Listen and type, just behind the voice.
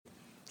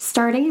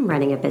Starting and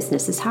running a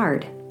business is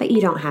hard, but you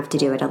don't have to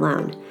do it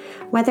alone.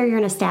 Whether you're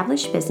an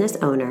established business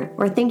owner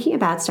or thinking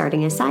about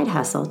starting a side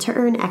hustle to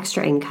earn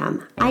extra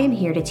income, I am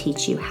here to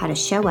teach you how to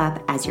show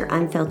up as your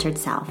unfiltered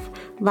self,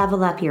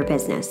 level up your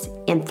business,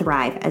 and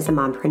thrive as a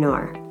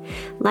mompreneur.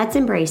 Let's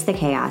embrace the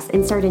chaos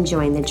and start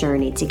enjoying the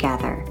journey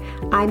together.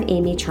 I'm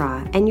Amy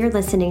Traw, and you're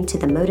listening to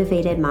the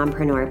Motivated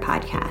Mompreneur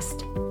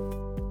podcast.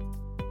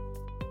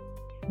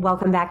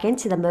 Welcome back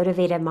into the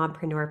Motivated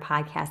Mompreneur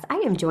podcast. I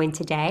am joined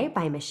today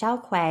by Michelle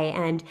Kuei,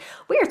 and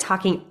we are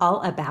talking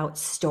all about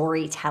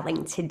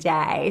storytelling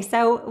today.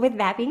 So with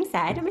that being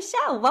said,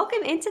 Michelle,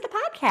 welcome into the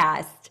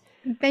podcast.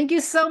 Thank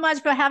you so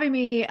much for having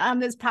me on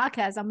this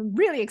podcast. I'm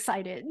really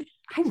excited.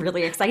 I'm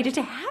really excited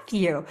to have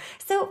you.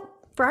 So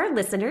for our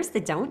listeners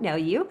that don't know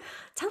you,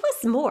 tell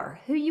us more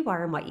who you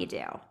are and what you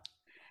do.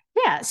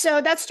 Yeah, so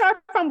let's start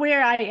from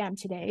where I am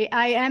today.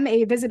 I am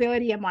a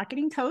visibility and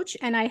marketing coach,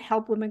 and I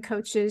help women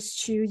coaches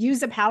to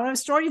use the power of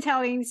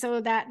storytelling so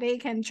that they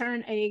can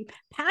turn a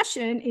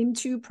passion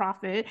into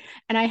profit.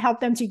 And I help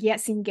them to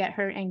get seen, get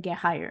heard, and get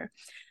higher.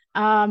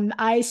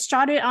 I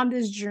started on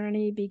this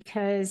journey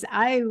because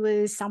I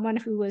was someone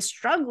who was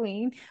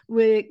struggling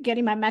with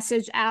getting my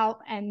message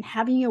out and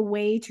having a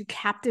way to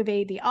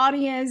captivate the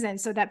audience, and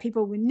so that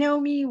people would know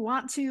me,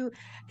 want to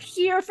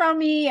hear from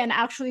me, and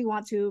actually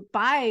want to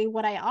buy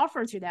what I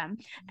offer to them.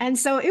 And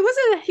so it was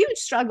a huge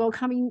struggle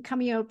coming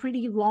a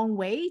pretty long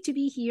way to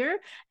be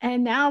here.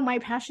 And now my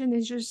passion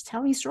is just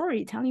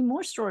telling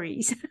more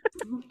stories.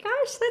 Oh my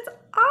gosh, that's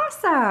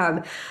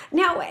awesome.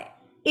 Now,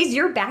 is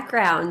your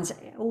background,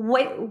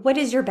 what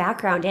is your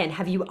background in?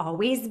 Have you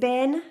always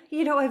been,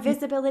 a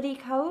visibility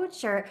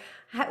coach, or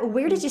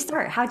where did you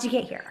start? How'd you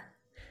get here?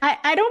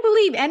 I don't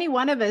believe any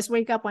one of us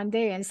wake up one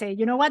day and say,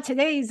 you know what,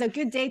 today is a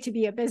good day to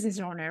be a business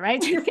owner,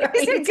 right?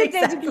 It's a good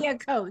day to be a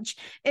coach.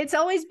 It's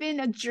always been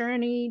a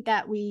journey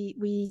that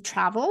we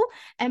travel.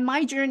 And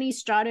my journey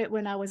started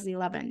when I was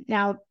 11.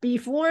 Now,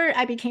 before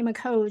I became a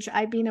coach,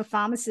 I've been a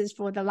pharmacist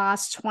for the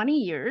last 20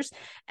 years.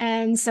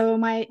 And so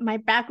my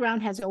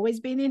background has always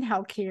been in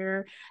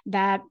healthcare,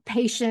 that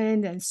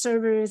patient and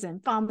servers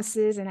and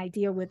pharmacists, and I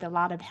deal with a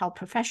lot of health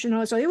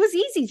professionals. So it was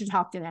easy to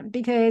talk to them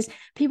because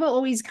people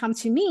always come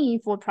to me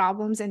for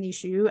problems and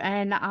issue,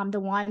 and I'm the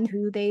one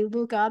who they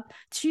look up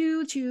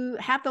to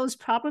have those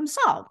problems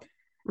solved.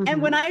 Mm-hmm.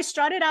 And when I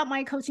started out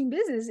my coaching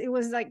business, it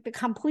was like the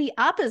complete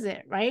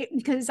opposite, right?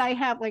 Because I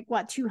have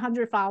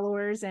 200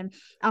 followers and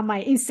on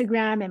my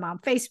Instagram and on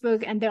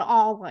Facebook, and they're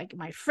all like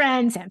my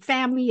friends and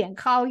family and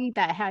colleagues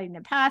that I had in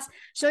the past.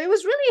 So it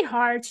was really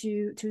hard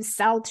to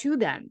sell to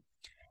them.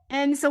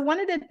 And so one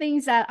of the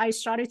things that I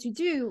started to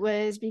do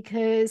was,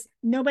 because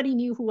nobody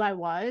knew who I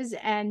was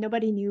and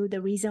nobody knew the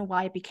reason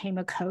why I became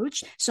a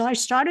coach. So I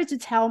started to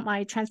tell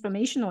my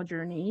transformational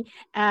journey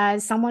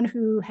as someone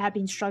who had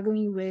been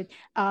struggling with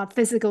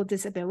physical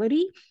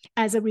disability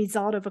as a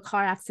result of a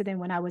car accident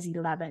when I was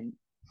 11.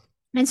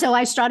 And so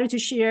I started to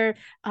share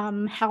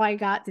how I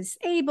got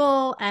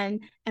disabled and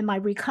my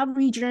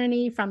recovery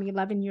journey from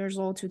 11 years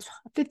old to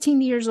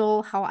 15 years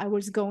old, how I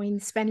was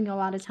spending a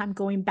lot of time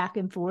going back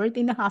and forth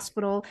in the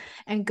hospital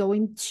and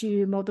going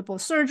to multiple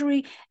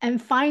surgery. And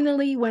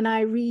finally, when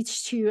I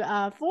reached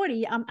to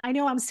 40, I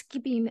know I'm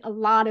skipping a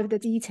lot of the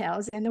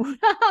details, and I'm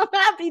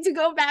happy to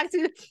go back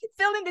to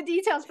fill in the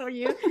details for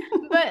you.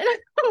 But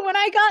when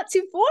I got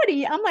to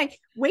 40, I'm like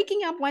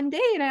waking up one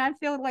day and I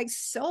feel like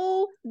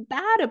so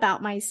bad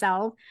about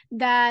myself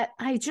that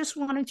I just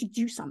wanted to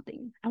do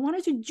something. I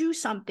wanted to do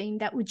something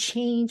that would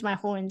change my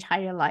whole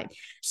entire life.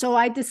 So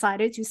I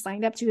decided to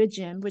sign up to a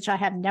gym, which I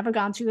had never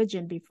gone to a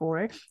gym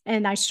before.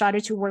 And I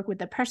started to work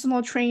with a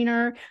personal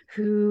trainer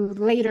who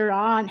later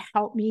on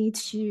helped me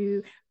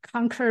to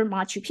conquer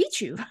Machu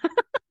Picchu.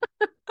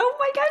 Oh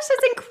my gosh,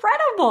 that's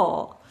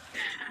incredible.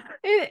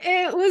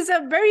 It was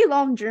a very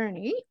long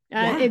journey.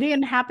 It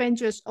didn't happen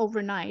just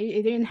overnight.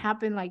 It didn't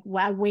happen like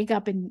I wake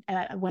up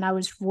when I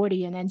was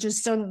 40 and then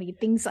just suddenly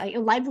things like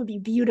life would be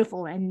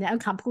beautiful and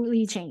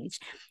completely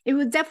changed. It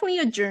was definitely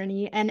a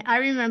journey. And I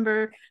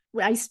remember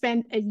I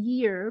spent a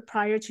year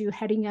prior to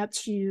heading up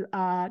to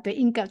the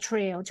Inca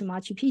Trail to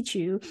Machu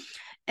Picchu.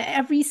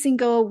 Every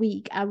single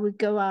week I would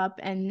go up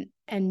and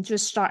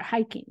just start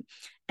hiking.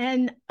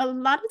 And a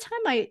lot of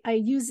time I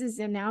use this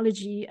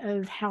analogy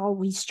of how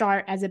we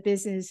start as a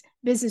business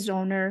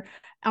owner,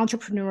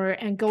 entrepreneur,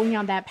 and going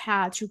on that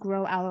path to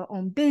grow our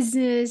own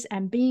business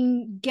and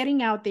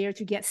getting out there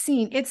to get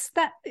seen. It's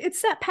that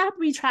path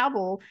we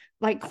travel,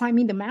 like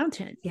climbing the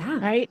mountain. Yeah.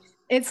 Right.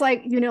 It's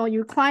like,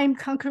 you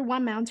conquer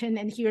one mountain,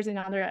 and here's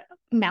another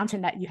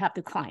mountain that you have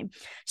to climb.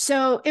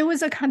 So it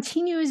was a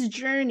continuous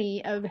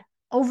journey of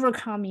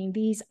overcoming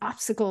these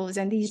obstacles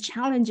and these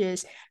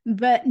challenges,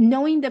 but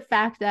knowing the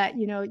fact that,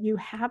 you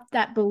have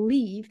that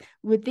belief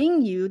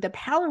within you, the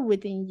power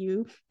within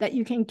you, that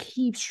you can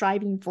keep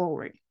striving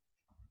forward.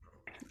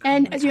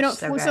 And,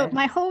 so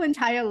my whole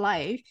entire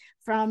life,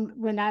 from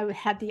when I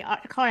had the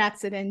car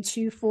accident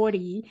to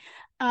 40,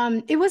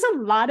 it was a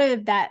lot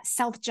of that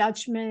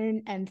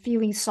self-judgment and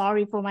feeling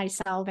sorry for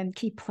myself and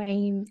keep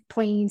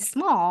playing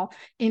small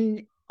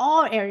in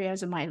all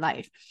areas of my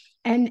life.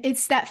 And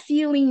it's that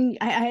feeling,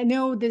 I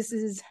know this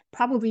is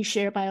probably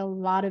shared by a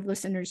lot of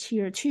listeners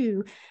here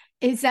too.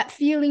 It's that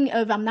feeling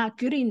of I'm not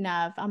good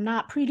enough, I'm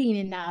not pretty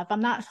enough,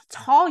 I'm not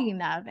tall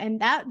enough.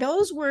 And that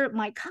those were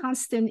my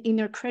constant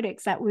inner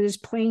critics that was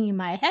playing in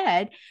my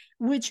head,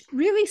 which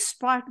really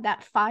sparked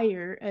that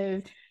fire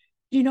of,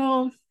 you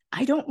know,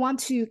 I don't want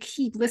to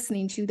keep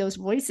listening to those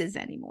voices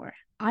anymore.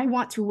 I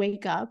want to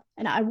wake up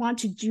and I want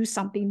to do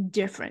something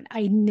different.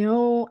 I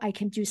know I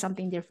can do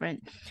something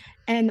different.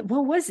 And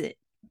what was it?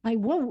 Like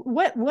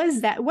what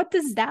was that? What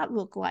does that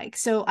look like?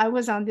 So I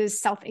was on this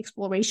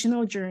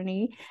self-explorational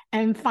journey,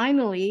 and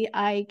finally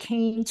I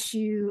came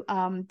to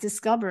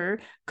discover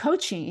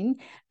coaching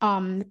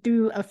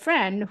through a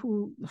friend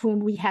whom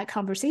we had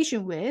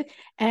conversation with,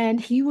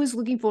 and he was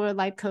looking for a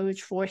life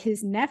coach for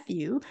his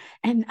nephew.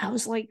 And I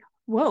was like,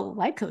 whoa,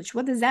 life coach,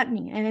 what does that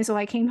mean? And so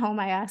I came home,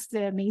 I asked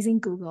the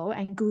amazing Google,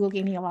 and Google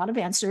gave me a lot of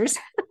answers.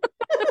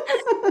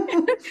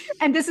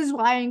 And this is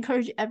why I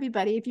encourage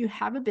everybody, if you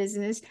have a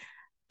business,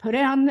 put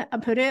it on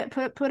put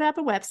up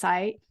a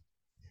website,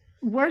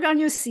 work on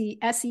your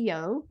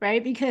SEO,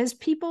 right? Because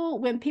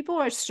when people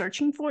are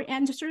searching for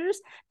answers,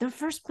 the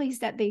first place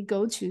that they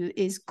go to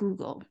is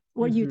Google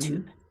or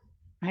YouTube,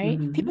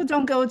 right? People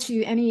don't go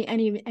to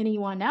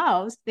anyone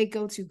else, they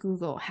go to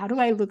Google. How do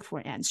I look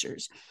for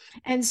answers?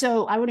 And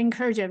so I would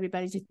encourage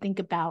everybody to think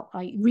about,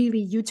 like,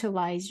 really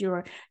utilize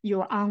your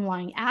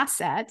online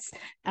assets,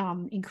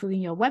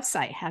 including your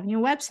website,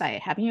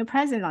 having your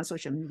presence on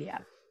social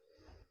media.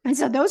 And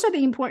so those are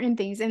the important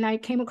things. And I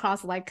came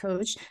across life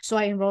coach. So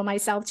I enrolled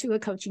myself to a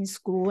coaching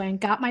school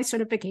and got my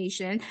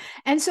certification.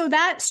 And so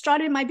that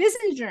started my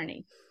business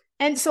journey.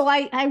 And so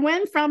I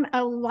went from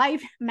a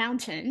life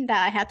mountain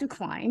that I had to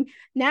climb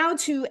now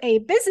to a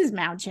business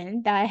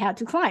mountain that I had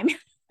to climb,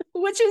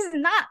 which is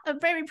not a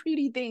very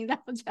pretty thing.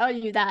 I'll tell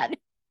you that.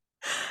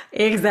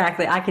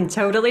 Exactly. I can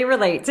totally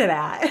relate to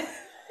that.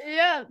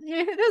 Yeah,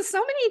 there's so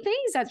many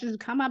things that just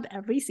come up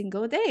every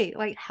single day.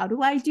 Like, how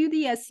do I do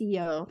the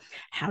SEO?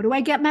 How do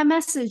I get my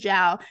message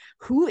out?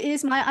 Who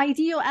is my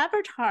ideal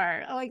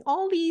avatar? Like,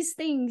 all these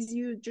things,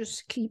 you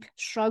just keep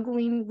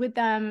struggling with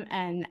them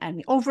and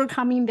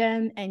overcoming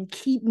them and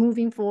keep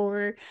moving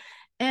forward.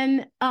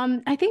 And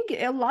I think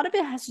a lot of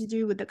it has to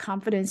do with the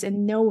confidence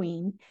and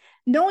knowing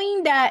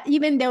that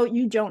even though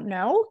you don't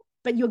know,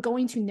 but you're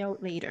going to know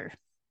later.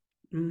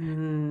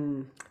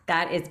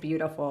 That is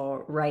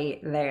beautiful right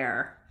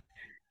there.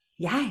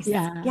 Yes,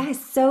 Yeah. yes,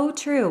 so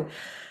true.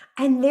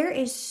 And there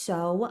is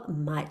so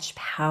much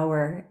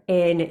power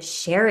in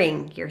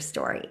sharing your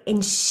story,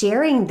 in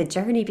sharing the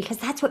journey, because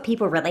that's what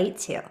people relate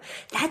to.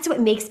 That's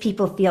what makes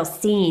people feel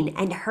seen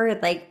and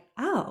heard, like,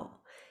 oh,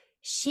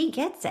 she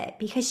gets it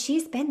because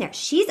she's been there.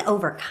 She's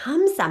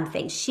overcome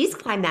something. She's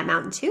climbed that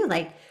mountain too.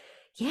 Like,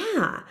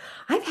 yeah,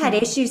 I've had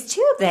Yeah. issues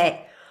too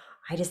that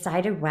I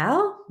decided,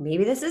 well,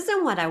 maybe this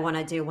isn't what I want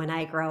to do when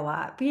I grow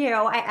up.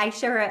 I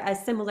share a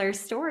similar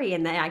story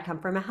in that I come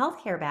from a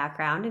healthcare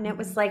background. And it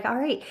was like, all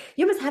right,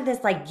 you must have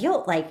this like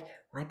guilt, like,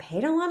 well, I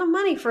paid a lot of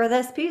money for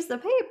this piece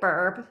of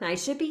paper. I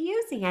should be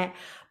using it.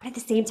 But at the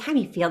same time,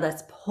 you feel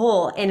this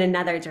pull in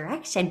another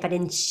direction. But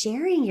in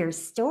sharing your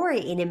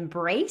story and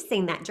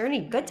embracing that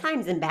journey, good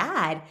times and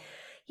bad,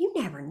 you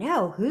never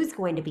know who's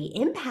going to be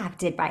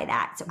impacted by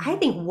that. So I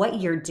think what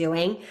you're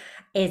doing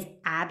is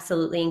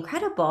absolutely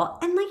incredible.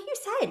 And like you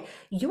said,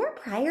 your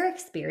prior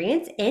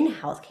experience in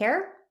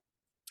healthcare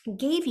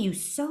gave you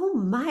so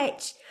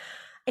much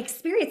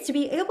experience to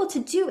be able to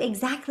do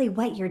exactly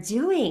what you're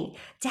doing,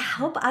 to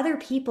help other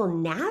people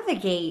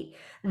navigate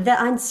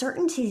the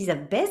uncertainties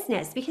of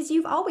business, because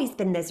you've always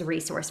been this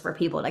resource for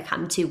people to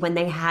come to when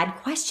they had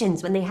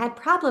questions, when they had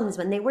problems,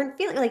 when they weren't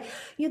feeling like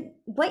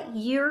what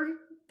your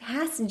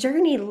past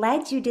journey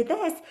led you to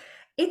this.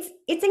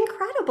 It's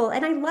incredible,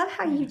 and I love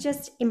how you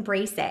just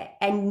embrace it.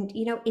 And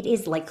it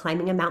is like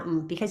climbing a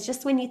mountain, because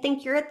just when you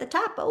think you're at the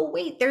top, oh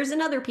wait, there's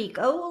another peak.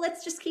 Oh, well,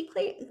 let's just keep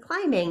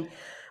climbing.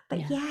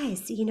 But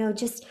yes,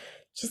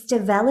 just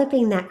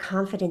developing that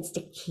confidence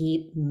to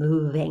keep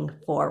moving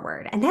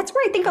forward. And that's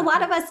where I think a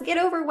lot of us get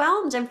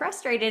overwhelmed and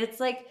frustrated. It's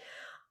like,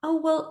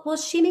 oh, well,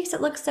 she makes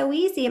it look so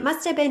easy. It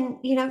must have been,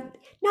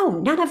 no,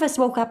 none of us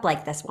woke up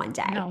like this one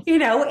day. No.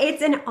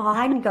 It's an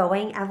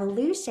ongoing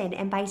evolution.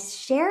 And by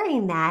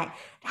sharing that,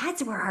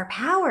 that's where our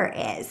power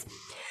is.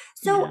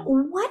 So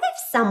what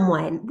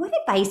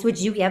advice would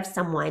you give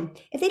someone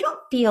if they don't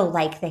feel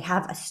like they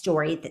have a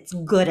story that's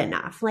good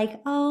enough? Like,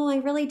 oh, I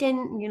really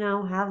didn't,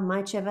 have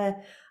much of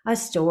a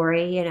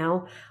story,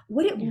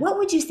 what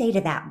would you say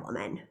to that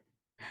woman?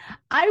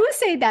 I would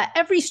say that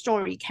every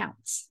story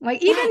counts.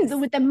 Like, Yes. even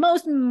with the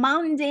most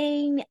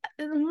mundane,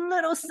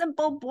 little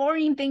simple,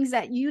 boring things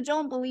that you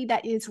don't believe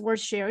that it's worth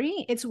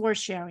sharing, it's worth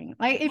sharing.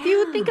 Like, if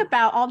you think Yeah.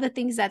 about all the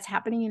things that's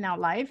happening in our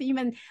life,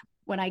 even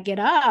when I get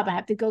up, I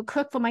have to go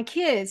cook for my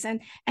kids.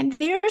 And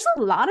there's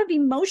a lot of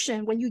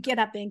emotion when you get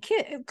up and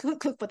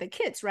cook for the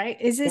kids,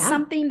 right? Is it Yeah.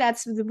 something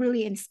that's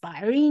really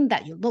inspiring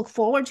that you look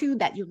forward to,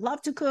 that you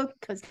love to cook?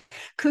 Because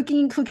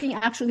cooking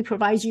actually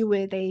provides you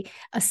with a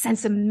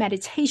sense of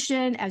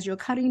meditation as you're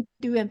cutting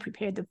through and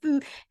prepare the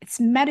food. It's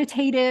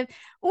meditative.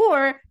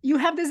 Or you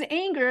have this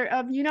anger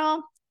of,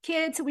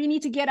 kids, we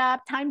need to get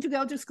up, time to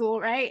go to school,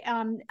 right?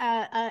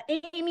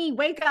 Amy,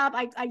 wake up.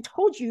 I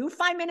told you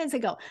 5 minutes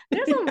ago.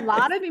 There's a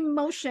lot of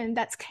emotion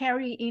that's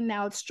carried in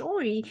our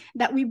story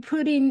that we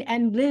put in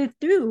and live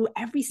through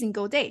every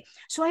single day.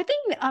 So I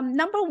think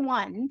number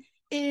one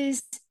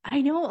is,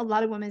 I know a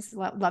lot of women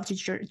love to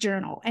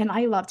journal, and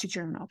I love to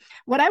journal.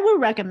 What I would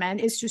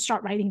recommend is to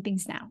start writing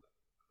things down.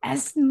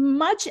 As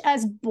much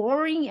as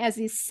boring as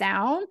it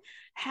sounds,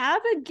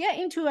 get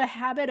into a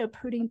habit of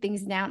putting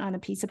things down on a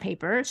piece of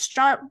paper.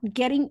 Start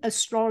getting a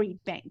story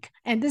bank.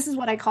 And this is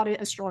what I call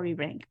it, a story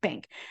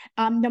bank.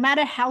 No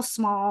matter how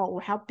small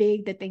or how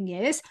big the thing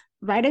is,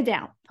 write it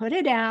down, put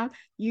it down.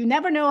 You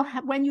never know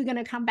when you're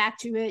going to come back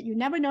to it. You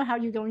never know how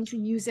you're going to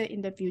use it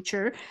in the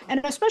future. And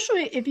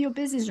especially if you're a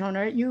business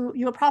owner,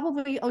 you're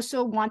probably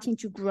also wanting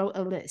to grow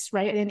a list,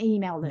 right? An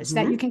email list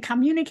that you can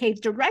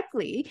communicate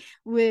directly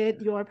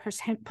with your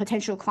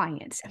potential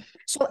clients.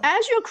 So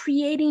as you're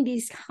creating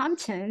these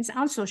contents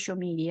on social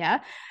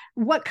media,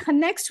 what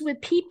connects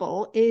with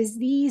people is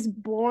these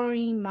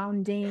boring,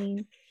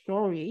 mundane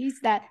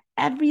stories that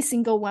every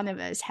single one of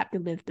us have to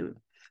live through.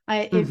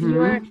 If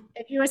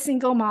you're a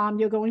single mom,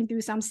 you're going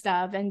through some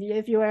stuff, and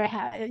if you're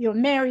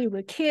married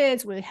with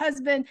kids, with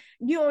husband,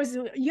 you're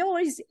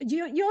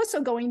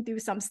also going through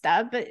some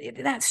stuff. But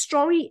that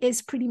story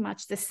is pretty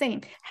much the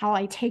same. How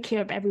I take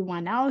care of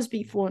everyone else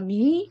before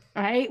me,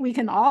 right? We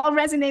can all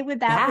resonate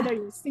with that. Whether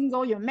you're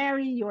single, you're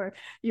married,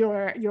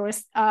 you're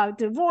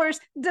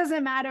divorced,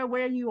 doesn't matter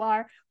where you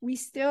are. We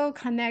still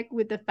connect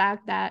with the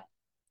fact that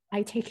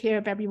I take care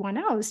of everyone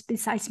else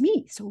besides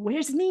me. So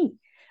where's me?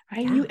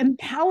 Right? You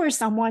empower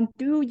someone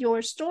through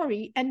your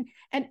story, and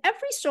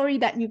every story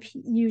that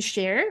you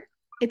share,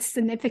 it's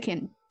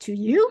significant to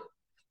you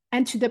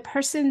and to the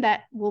person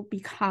that will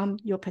become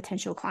your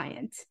potential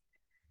client.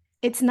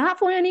 It's not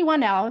for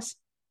anyone else,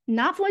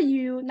 not for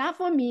you, not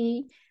for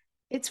me.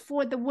 It's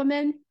for the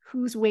woman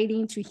who's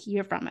waiting to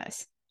hear from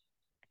us.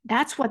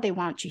 That's what they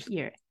want to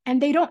hear. And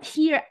they don't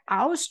hear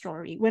our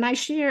story. When I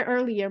shared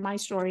earlier my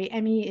story,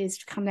 Emmy is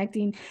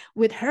connecting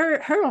with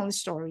her own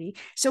story.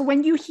 So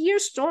when you hear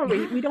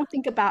story, we don't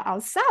think about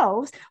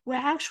ourselves. We're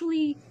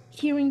actually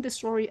hearing the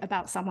story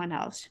about someone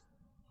else.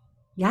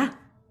 Yeah,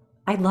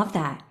 I love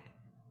that.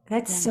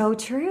 That's so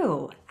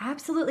true.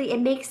 Absolutely.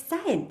 It makes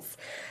sense.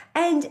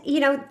 And,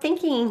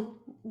 thinking,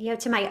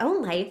 to my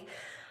own life,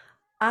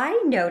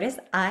 I notice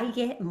I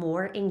get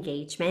more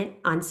engagement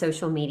on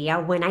social media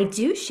when I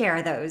do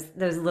share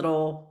those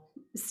little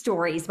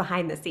stories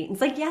behind the scenes.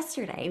 Like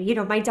yesterday,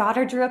 my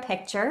daughter drew a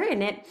picture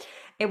and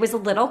it was a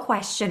little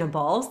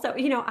questionable. So,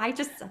 I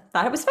just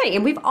thought it was funny.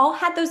 And we've all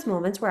had those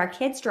moments where our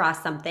kids draw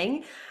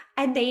something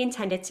and they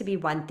intend it to be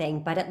one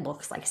thing, but it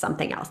looks like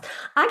something else.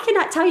 I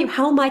cannot tell you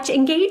how much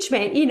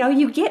engagement,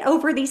 you get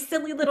over these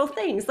silly little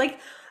things. Like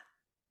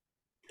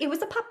it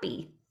was a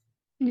puppy.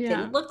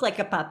 Didn't look like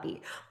a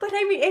puppy. But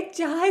I mean, it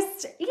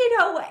just,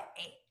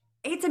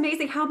 it's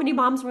amazing how many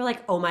moms were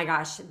like, oh my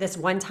gosh, this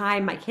one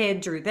time my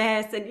kid drew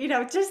this. And,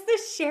 just the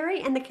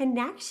sharing and the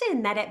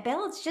connection that it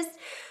builds, just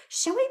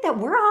showing that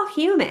we're all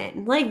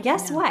human. Like,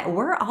 guess what?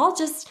 We're all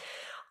just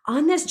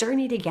on this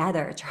journey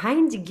together,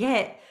 trying to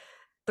get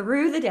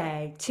through the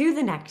day to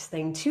the next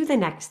thing, to the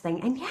next thing.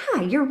 And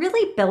yeah, you're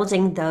really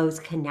building those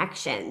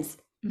connections.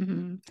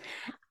 Mm-hmm.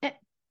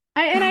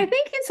 And I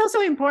think it's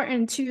also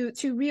important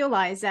to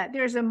realize that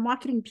there's a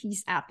marketing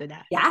piece after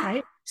that,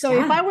 right? So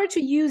if I were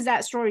to use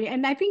that story,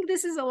 and I think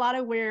this is a lot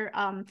of where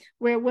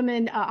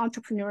women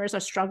entrepreneurs are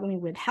struggling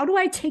with, how do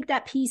I take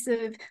that piece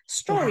of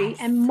story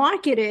and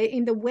market it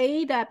in the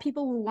way that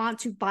people will want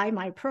to buy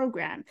my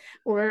program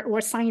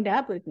or sign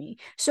up with me?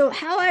 So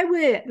how I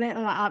would,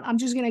 I'm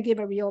just going to give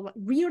a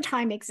real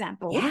time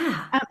example.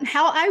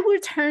 How I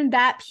would turn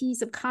that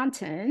piece of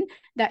content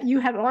that you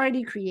have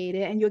already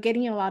created and you're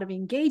getting a lot of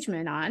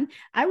engagement on,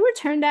 I would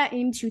turn that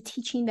into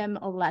teaching them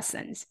a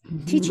lessons,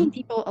 teaching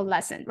people a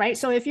lesson, right?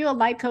 So if you're a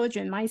life coach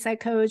and mindset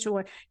coach,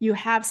 or you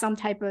have some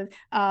type of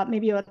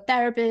maybe you're a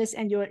therapist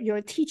and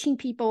you're teaching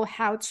people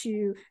how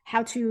to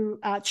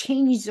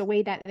change the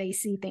way that they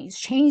see things,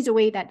 change the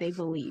way that they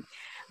believe.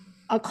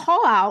 A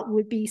call out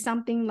would be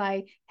something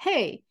like,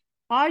 hey,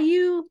 are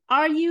you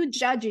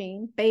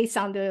judging based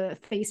on the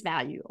face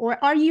value,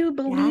 or are you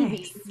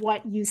believing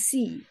what you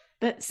see?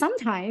 But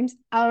sometimes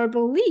our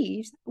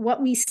beliefs,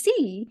 what we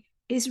see,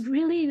 is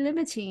really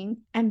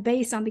limiting and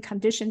based on the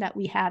condition that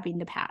we have in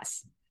the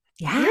past.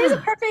 Here's a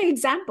perfect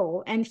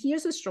example, and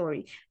here's a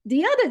story.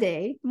 The other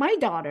day, my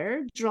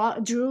daughter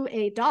drew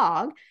a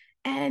dog,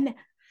 and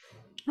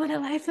for the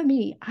life of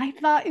me, I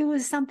thought it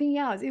was something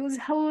else. It was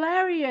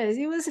hilarious.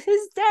 It was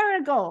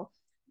hysterical.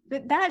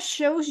 But that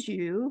shows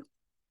you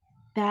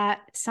that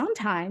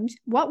sometimes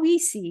what we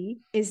see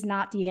is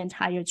not the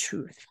entire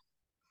truth.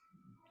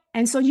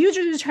 And so you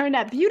just turn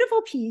that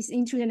beautiful piece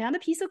into another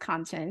piece of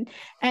content.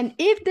 And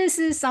if this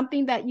is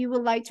something that you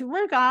would like to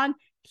work on,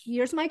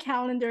 here's my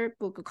calendar,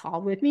 book a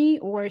call with me,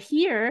 or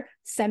here,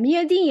 send me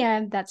a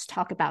DM, let's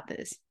talk about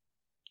this.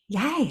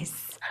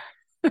 Yes.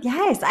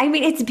 Yes. I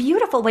mean, it's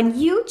beautiful when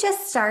you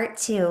just start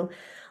to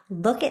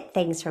look at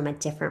things from a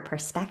different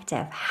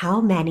perspective. How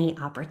many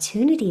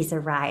opportunities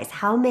arise?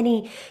 How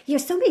many,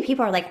 so many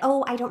people are like,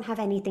 oh, I don't have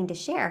anything to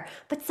share.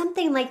 But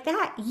something like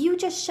that, you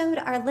just showed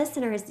our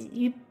listeners,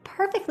 you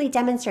perfectly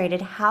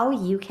demonstrated how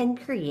you can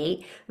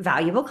create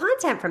valuable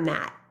content from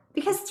that.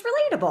 Because it's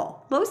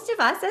relatable. Most of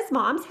us as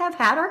moms have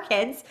had our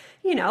kids,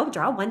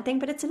 draw one thing,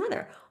 but it's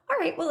another. All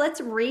right, well, let's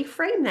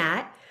reframe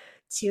that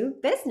to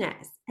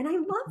business. And I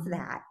love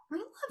that. I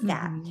love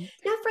that. Mm-hmm.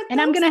 Now for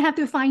And I'm going to have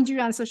to find you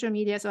on social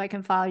media so I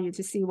can follow you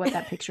to see what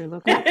that picture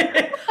looked like.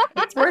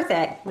 It's worth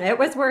it. It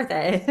was worth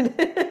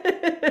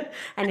it.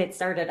 And it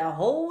started a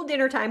whole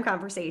dinner time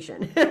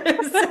conversation.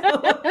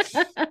 Oh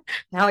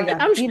yeah.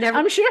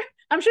 I'm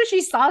sure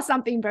she saw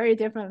something very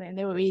different than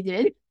what we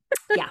did.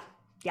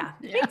 Yeah,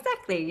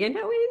 exactly.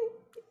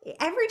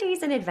 Every day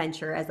is an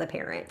adventure as a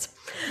parent.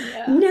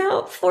 Yeah.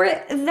 Now, for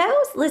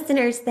those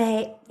listeners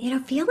that,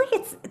 feel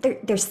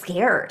like they're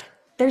scared.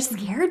 They're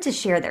scared to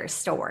share their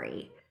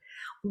story.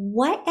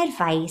 What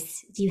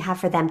advice do you have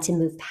for them to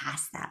move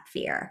past that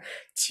fear,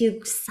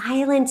 to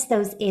silence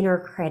those inner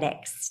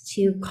critics,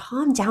 to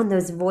calm down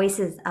those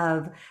voices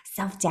of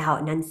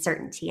self-doubt and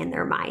uncertainty in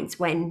their minds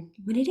when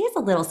it is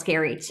a little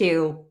scary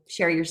to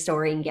share your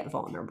story and get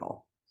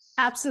vulnerable?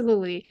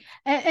 Absolutely.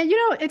 And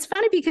it's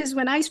funny because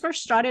when I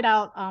first started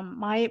out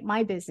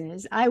my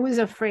business, I was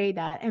afraid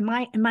that am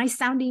I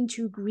sounding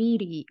too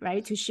greedy,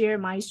 right, to share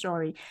my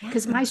story?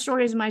 Because my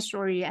story is my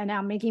story and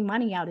I'm making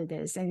money out of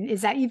this. And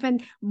is that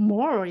even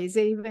moral? Is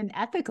it even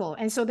ethical?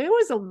 And so there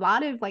was a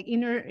lot of like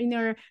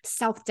inner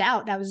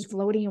self-doubt that was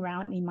floating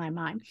around in my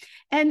mind.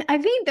 And I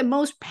think the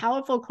most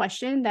powerful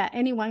question that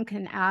anyone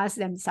can ask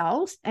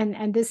themselves,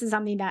 and this is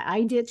something that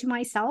I did to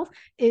myself,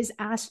 is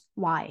ask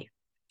why.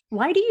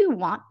 Why do you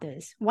want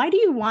this? Why do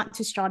you want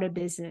to start a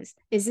business?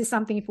 Is this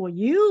something for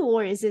you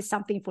or is this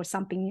something for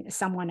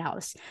someone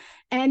else?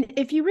 And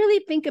if you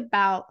really think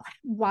about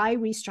why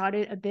we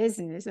started a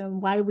business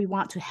and why we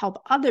want to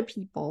help other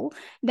people,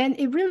 then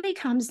it really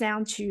comes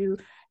down to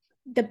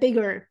the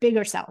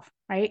bigger self,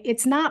 right?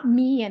 It's not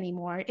me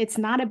anymore. It's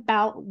not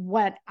about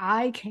what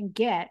I can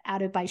get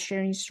out of by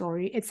sharing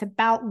story. It's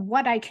about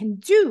what I can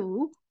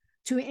do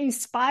to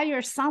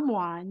inspire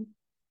someone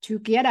to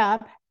get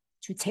up,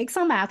 to take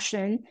some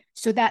action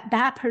so that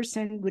that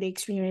person would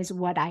experience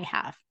what I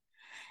have.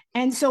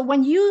 And so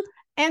when you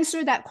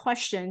answer that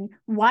question,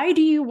 why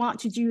do you want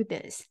to do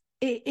this?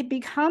 It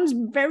becomes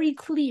very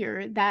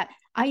clear that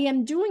I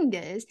am doing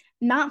this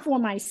not for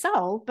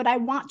myself, but I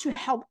want to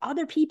help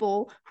other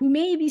people who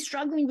may be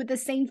struggling with the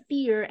same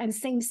fear and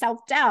same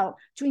self-doubt,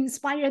 to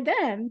inspire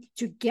them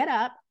to get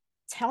up,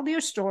 tell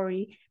their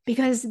story,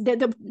 because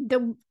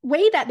the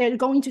way that they're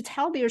going to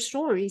tell their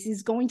stories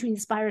is going to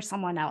inspire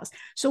someone else.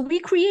 So we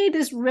create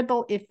this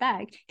ripple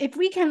effect. If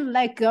we can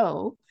let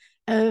go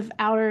of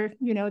our,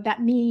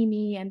 that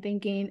me, and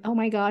thinking, oh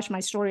my gosh,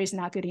 my story is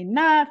not good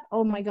enough.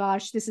 Oh my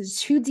gosh, this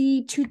is too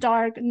deep, too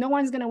dark. No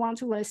one's going to want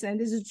to listen.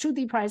 This is too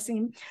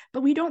depressing.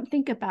 But we don't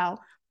think about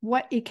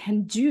what it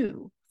can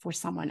do for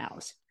someone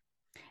else.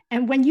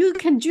 And when you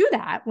can do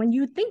that, when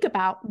you think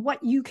about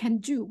what you can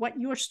do, what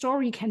your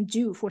story can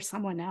do for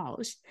someone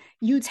else,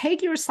 you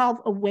take yourself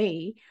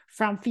away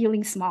from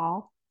feeling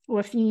small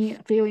or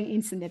feeling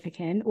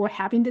insignificant or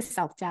having the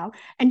self-doubt,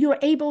 and you're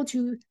able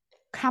to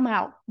come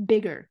out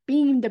bigger,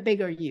 being the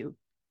bigger you.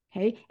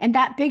 Okay. And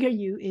that bigger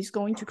you is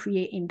going to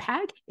create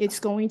impact. It's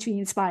going to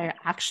inspire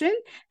action,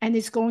 and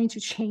it's going to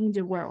change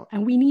the world.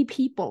 And we need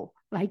people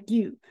like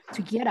you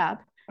to get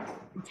up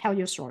and tell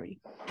your story.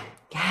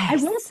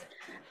 Yes.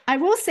 I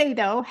will say,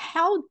 though,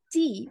 how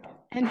deep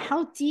and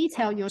how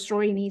detailed your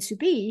story needs to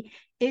be,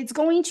 it's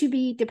going to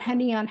be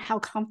depending on how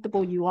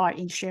comfortable you are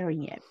in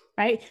sharing it,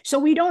 right? So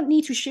we don't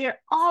need to share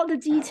all the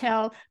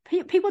detail.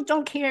 People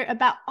don't care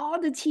about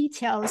all the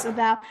details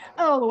about,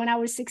 oh, when I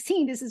was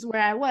 16, this is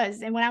where I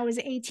was. And when I was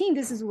 18,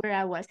 this is where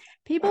I was.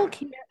 People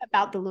care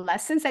about the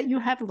lessons that you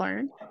have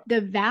learned,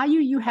 the value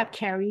you have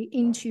carried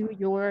into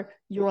your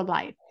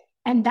life.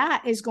 And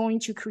that is going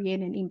to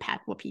create an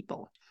impact for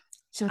people.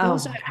 So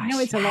those are, I know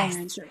it's a long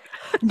answer.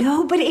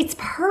 No, but it's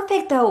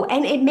perfect though.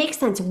 And it makes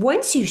sense.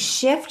 Once you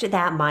shift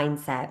that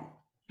mindset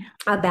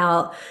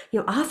about,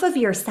 off of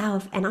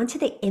yourself and onto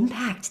the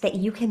impact that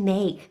you can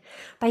make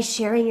by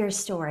sharing your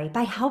story,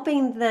 by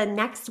helping the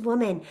next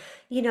woman,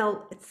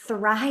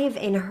 thrive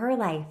in her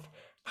life.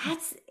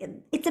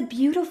 It's a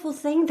beautiful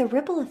thing, the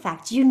ripple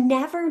effect. You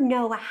never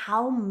know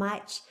how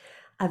much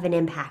of an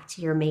impact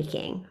you're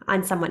making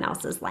on someone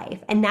else's life.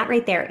 And that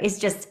right there is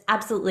just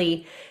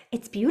absolutely,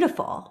 it's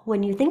beautiful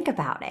when you think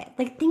about it.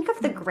 Like, think of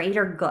the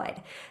greater good.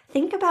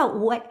 Think about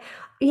what,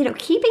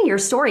 keeping your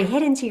story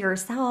hidden to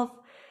yourself,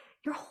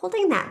 you're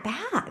holding that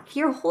back.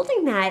 You're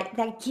holding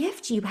that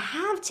gift you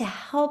have to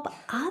help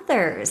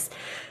others.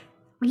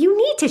 You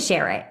need to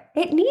share it.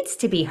 It needs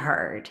to be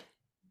heard.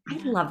 I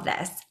love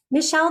this.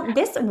 Michelle,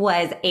 this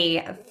was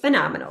a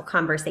phenomenal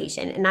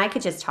conversation, and I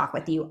could just talk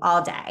with you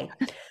all day.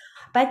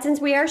 But since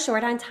we are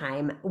short on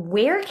time,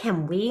 where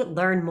can we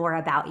learn more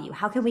about you?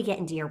 How can we get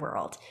into your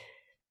world?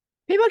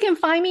 People can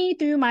find me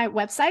through my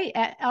website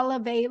at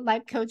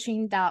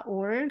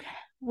elevatelifecoaching.org,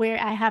 where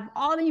I have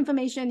all the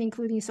information,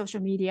 including social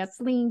media,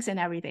 links, and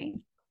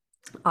everything.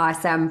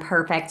 Awesome.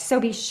 Perfect. So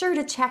be sure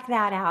to check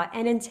that out.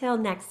 And until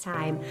next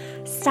time,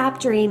 stop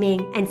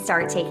dreaming and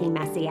start taking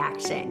messy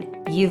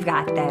action. You've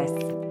got this.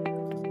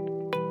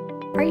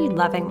 Are you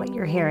loving what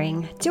you're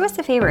hearing? Do us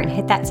a favor and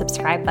hit that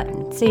subscribe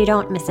button so you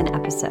don't miss an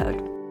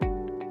episode.